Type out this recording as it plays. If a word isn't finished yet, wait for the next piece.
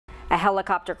A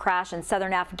helicopter crash in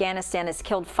southern Afghanistan has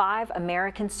killed 5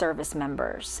 American service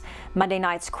members. Monday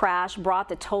night's crash brought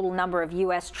the total number of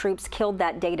U.S. troops killed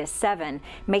that day to 7,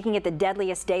 making it the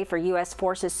deadliest day for U.S.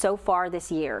 forces so far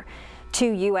this year. 2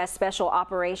 U.S. Special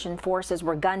Operation Forces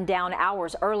were gunned down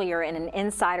hours earlier in an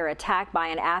insider attack by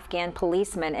an Afghan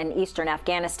policeman in eastern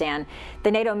Afghanistan.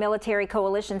 The NATO military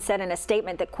coalition said in a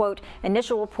statement that, quote,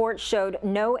 initial reports showed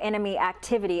no enemy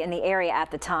activity in the area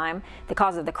at the time. The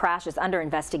cause of the crash is under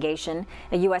investigation.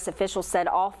 A U.S. official said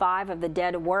all 5 of the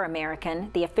dead were American.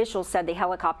 The official said the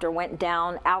helicopter went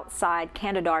down outside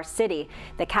Kandahar City,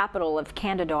 the capital of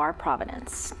Kandahar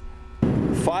Province.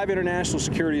 5 International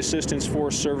Security Assistance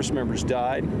Force service members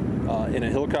died in a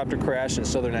helicopter crash in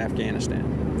southern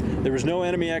Afghanistan. There was no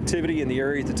enemy activity in the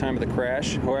area at the time of the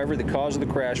crash. However, the cause of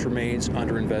the crash remains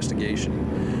under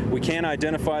investigation. We can't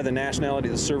identify the nationality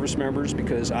of the service members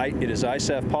because it is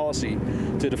ISAF policy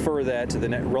to defer that to the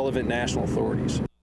relevant national authorities.